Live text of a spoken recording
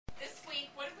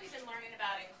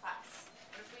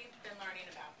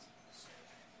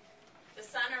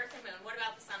What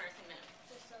about the sun, earth, and moon?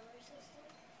 The solar system.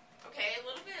 Okay, a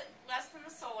little bit less than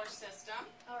the solar system.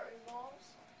 How it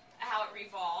revolves. How it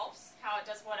revolves. How it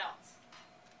does what else?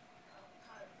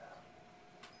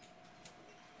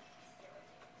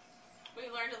 We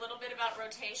learned a little bit about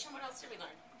rotation. What else did we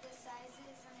learn? The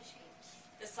sizes and the shapes.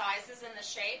 The sizes and the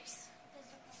shapes.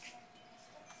 Physical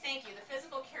characteristics. Thank you. The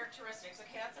physical characteristics.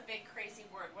 Okay, that's a big, crazy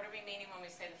word. What are we meaning when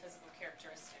we say the physical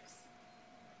characteristics?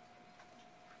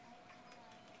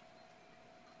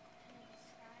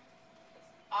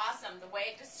 Awesome. The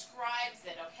way it describes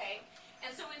it, okay?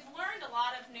 And so we've learned a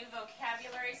lot of new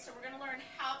vocabulary, so we're going to learn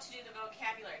how to do the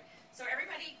vocabulary. So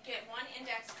everybody get one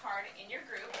index card in your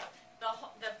group.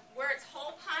 Where it's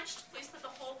hole punched, please put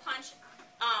the hole punch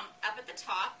up at the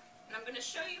top. And I'm going to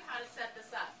show you how to set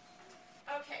this up.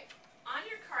 Okay, on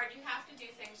your card you have to do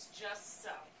things just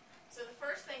so. So the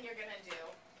first thing you're going to do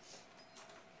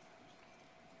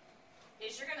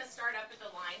is you're going to start up at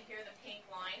the line here, the pink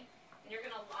line, and you're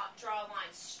going to draw a line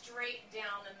straight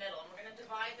down the middle. And we're going to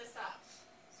divide this up.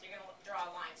 So you're going to draw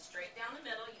a line straight down the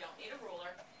middle. You don't need a ruler.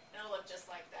 And it'll look just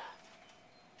like that.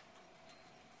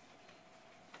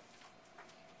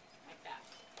 Like that.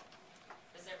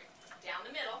 Down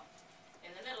the middle. In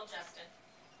the middle, Justin.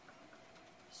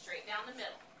 Straight down the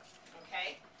middle.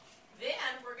 Okay?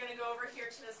 Then we're going to go over here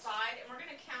to the side, and we're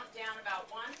going to count down about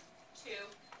 1, 2,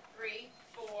 3,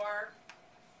 4,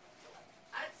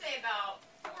 I'd say about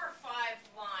 4 or 5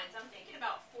 lines. I'm thinking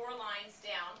about 4 lines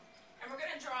down. And we're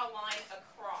going to draw a line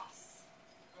across.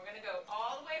 We're going to go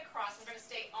all the way across. We're going to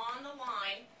stay on the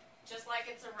line just like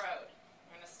it's a road.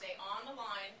 We're going to stay on the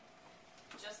line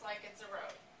just like it's a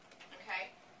road. Okay?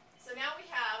 So now we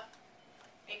have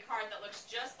a card that looks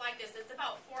just like this. It's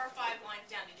about 4 or 5 lines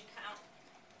down. Did you count,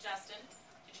 Justin?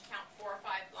 Did you count 4 or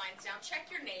 5 lines down? Check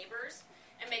your neighbors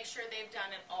and make sure they've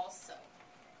done it also.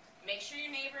 Make sure your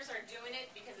neighbors are doing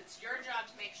it because it's your job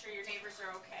to make sure your neighbors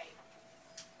are okay.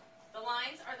 The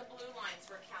lines are the blue lines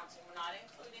we're counting. We're not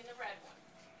including the red one.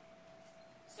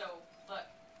 So, look.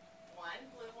 1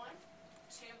 blue one,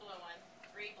 2 blue one,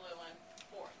 3 blue one,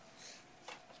 4.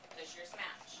 Does yours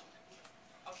match?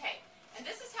 Okay. And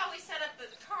this is how we set up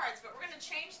the cards, but we're going to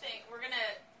change things. We're going to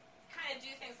kind of do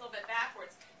things a little bit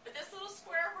backwards. But this little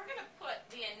square, we're going to put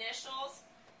the initials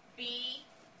B,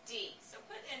 D. So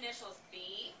put the initials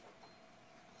B,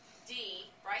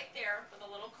 D right there with a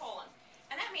little colon.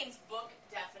 And that means book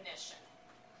definition.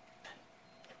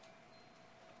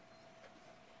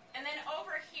 And then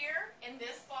over here in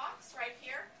this box right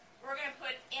here, we're going to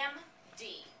put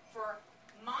MD for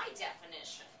my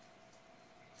definition.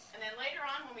 And then later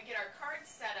on when we get our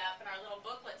cards set up and our little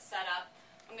booklet set up,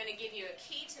 I'm going to give you a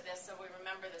key to this so we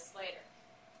remember this later.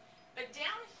 But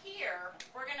down here,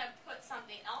 we're going to put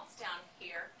something else down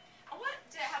here. And what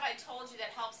have I told you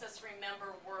that helps us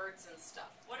remember words and stuff?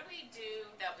 What do we do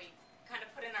that we kind of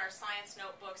put in our science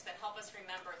notebooks that help us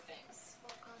remember things?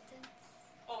 Well, contents.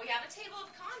 Well, we have a table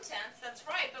of contents, that's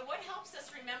right, but what helps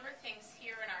us remember things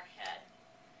here in our head?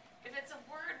 If it's a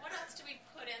word, what else do we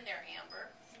put in there, Amber?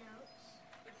 Notes.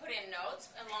 We put in notes.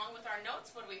 Along with our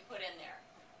notes, what do we put in there?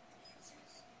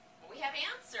 Answers. Well, we have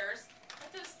answers,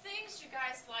 but those things you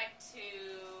guys like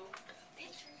to...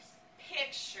 Pictures.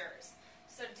 Pictures.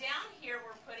 So down here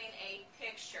we're putting a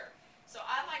picture. So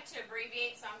I like to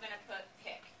abbreviate, so I'm going to put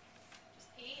PIC. Just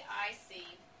P-I-C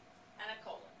and a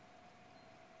colon.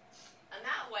 And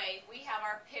that way we have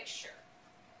our picture.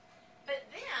 But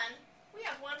then we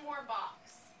have one more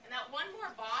box. And that one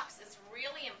more box is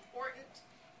really important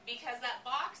because that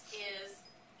box is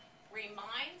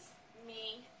reminds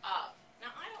me of.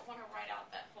 Now I don't want to write out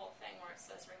that whole thing where it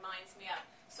says reminds me of.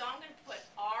 So I'm going to put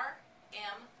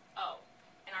R-M-O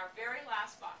in our very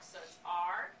last box. So it's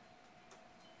R-M.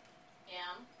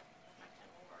 My pen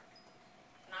will work.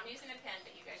 And I'm using a pen,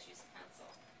 but you guys use a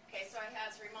pencil. Okay, so it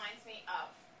has reminds me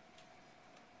of.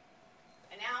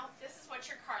 And now, this is what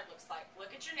your card looks like.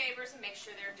 Look at your neighbors and make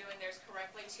sure they're doing theirs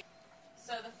correctly too.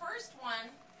 So the first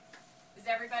one, is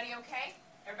everybody okay?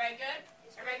 Everybody good?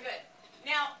 Everybody good.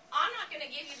 Now, I'm not going to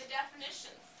give you the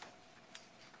definitions.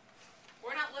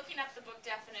 We're not looking up the book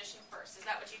definition first. Is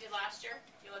that what you did last year?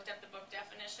 You looked up the book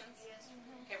definitions? Yes.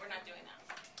 Okay, we're not doing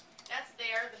that. That's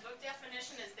there. The book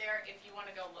definition is there. If you want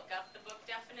to go look up the book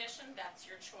definition, that's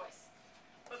your choice.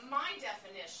 But my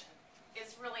definition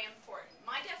is really important.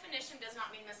 My definition does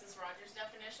not mean Mrs. Rogers'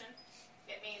 definition.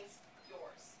 It means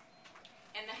yours.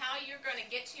 And how you're going to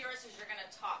get to yours is you're going to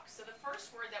talk. So the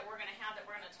first word that we're going to have that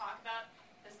we're going to talk about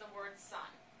is the word sun.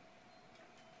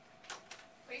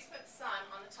 Please put sun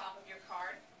on the top of your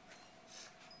card.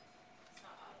 It's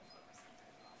not autofocusing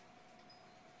very well.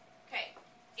 Okay.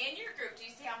 In your group, do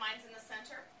you see how mine's in the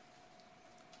center?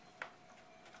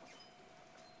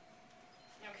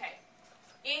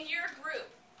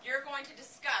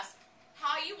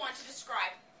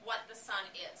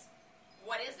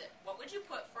 What is it? What would you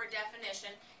put for a definition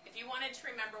if you wanted to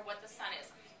remember what the sun is?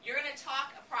 You're going to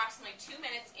talk approximately 2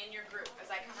 minutes in your group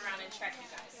as I come around and check you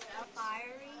guys.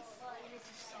 Fiery. It's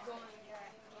a star.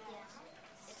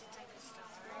 It's a type of star.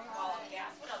 Ball of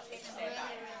gas. What else can you say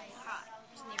about it? Really hot.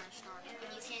 It's near a star. You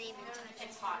can't even touch it.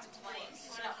 It's hot flames.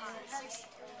 What else?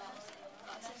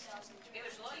 Give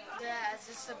it a look. Yeah, it's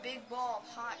just a big ball of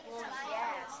hot glowing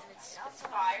gas, and it's It's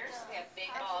fires. We have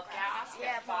big ball of gas. We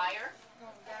have fire.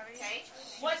 Okay.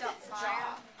 What's its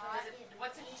job?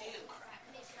 What's it do?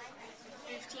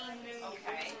 15 million.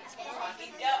 Okay.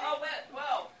 Talking. Oh,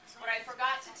 whoa. What I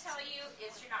forgot to tell you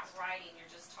is you're not writing. You're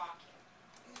just talking.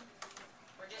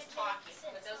 We're just talking.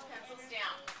 Put those pencils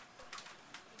down.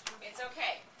 It's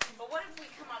okay. But what have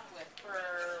we come up with for?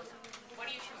 What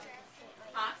do you think?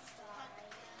 Huh?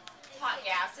 Hot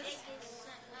gases.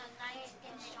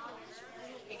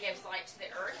 It gives light to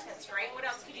the earth. That's great. What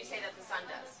else could you say that the sun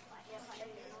does?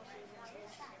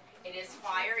 It is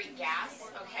fiery gas.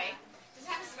 Okay. Does it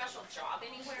have a special job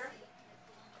anywhere?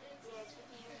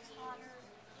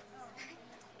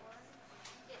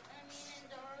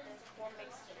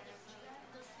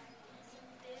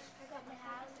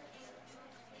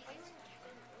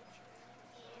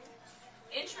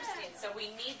 Interesting. So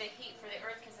we need the heat for the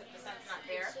earth because if the sun's not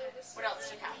there. What else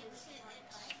do you have?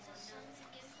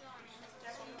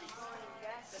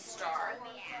 The star.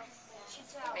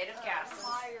 Made of gases.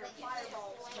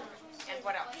 And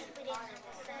what else?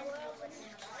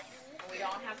 We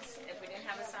don't have. If we didn't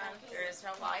have a sun, there is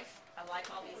no life. I like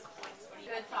all these points. What do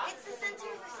you good thoughts? It's the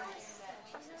center of the solar system.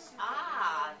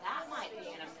 Ah, that might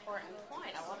be an important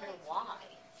point. I wonder why.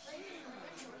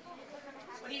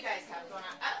 What do you guys have going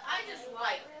on? I just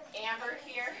like Amber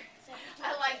here.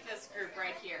 I like this group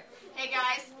right here. Hey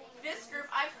guys, this group,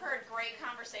 I've heard great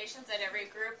conversations at every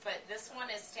group, but this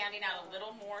one is standing out a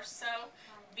little more so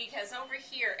because over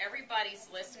here, everybody's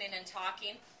listening and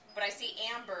talking, but I see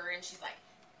Amber and she's got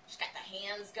the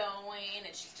hands going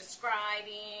and she's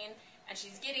describing and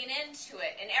she's getting into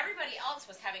it, and everybody else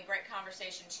was having great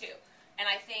conversation too. And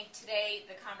I think today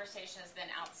the conversation has been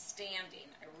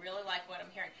outstanding. I really like what I'm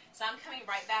hearing. So I'm coming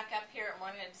right back up here and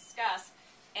we're going to discuss.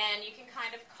 And you can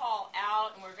kind of call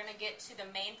out, and we're going to get to the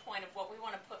main point of what we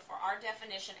want to put for our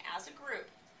definition as a group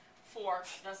for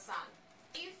the sun.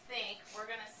 What do you think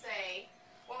we're going to say?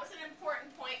 What was an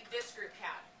important point this group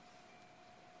had?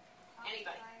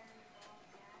 Anybody?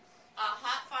 A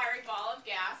hot, fiery ball of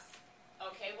gas.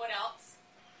 Okay, what else?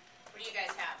 What do you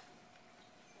guys have?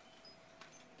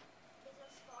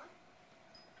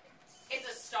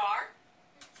 It's a star.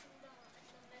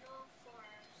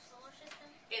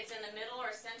 It's in the middle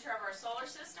or center of our solar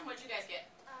system. What'd you guys get?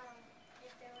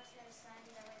 If there was no sun,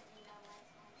 there would be no life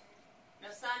on Earth.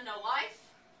 No sun, no life.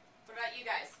 What about you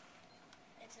guys?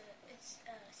 It's a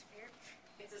sphere.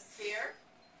 It's a sphere.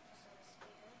 Also a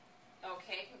sphere.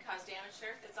 Okay, can cause damage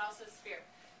to Earth. It's also a sphere.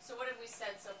 So what have we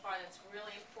said so far that's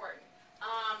really important?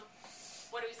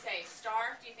 What do we say?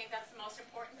 Star? Do you think that's the most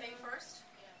important thing first?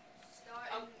 Yeah.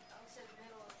 Star Oh. and also the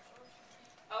middle of the solar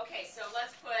system. Okay, so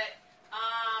let's put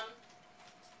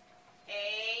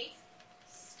a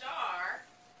star.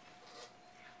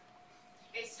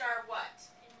 A star what?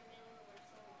 In the middle of our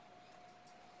solar system.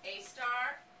 A star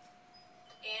in the middle of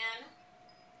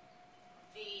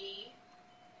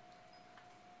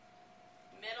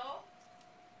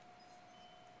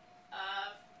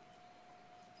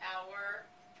our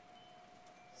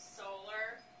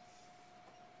solar.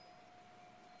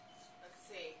 Let's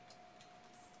see.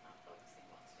 Not focusing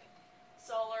what's doing.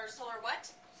 Solar what?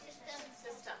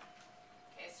 System.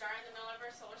 Okay, star in the middle of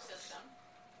our solar system.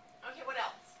 Okay, what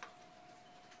else?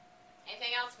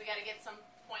 Anything else? We got to get some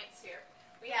points here.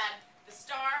 We had the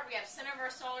star. We have center of our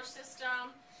solar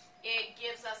system. It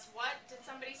gives us what? Did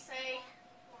somebody say?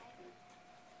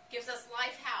 Gives us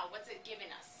life. How? What's it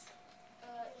giving us?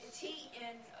 It's heat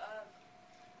and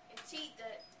it's heat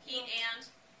that Heat and.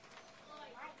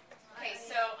 Okay,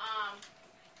 so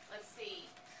let's see.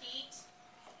 Heat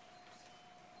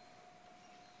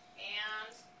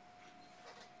and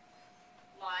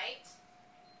light.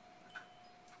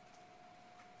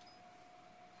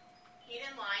 Heat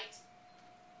and light.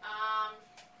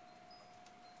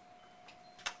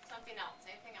 Something else.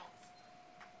 Anything else?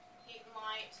 Heat and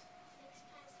light.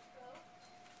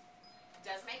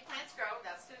 Does make plants grow.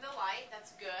 That's through the light.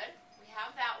 That's good. We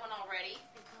have that one already.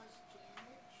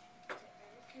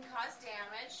 Can cause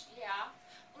damage. Yeah.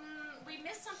 We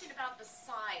missed something about the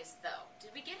size, though.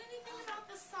 Did we get anything about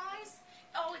the size?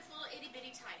 Oh, it's a little itty bitty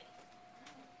tiny.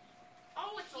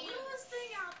 Oh, it's the littlest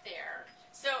thing out there.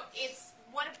 So it's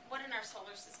what in our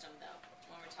solar system, though,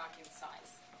 when we're talking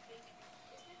size?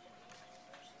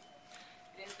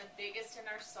 It It is the biggest in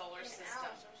our solar In system.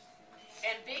 ours.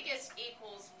 And biggest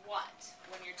equals what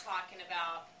when you're talking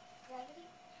about? Gravity?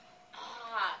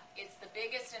 It's the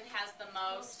biggest and has the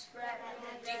most.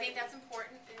 Gravity. Do you think that's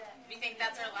important? Yeah. Do you think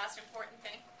that's our last important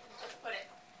thing? Let's put it.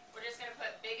 We're just going to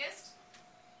put biggest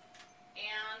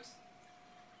and.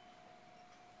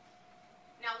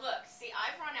 Now look, see,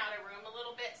 I've run out of room a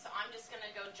little bit, so I'm just going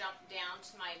to go jump down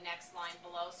to my next line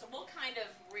below. So we'll kind of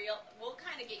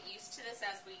get used to this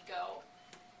as we go.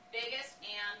 Biggest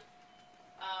and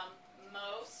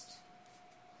most.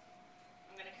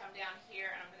 I'm going to come down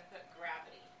here and I'm going to put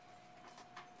gravity.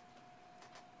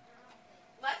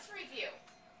 Let's review.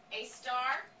 A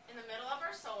star in the middle of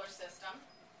our solar system.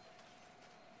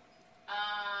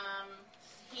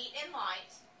 Heat and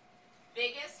light.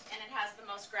 Biggest, and it has the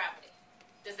most gravity.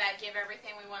 Does that give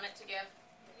everything we want it to give?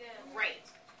 Yeah. Great.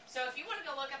 So if you want to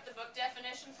go look up the book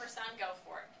definition for sun, go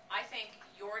for it. I think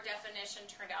your definition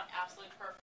turned out absolutely perfect.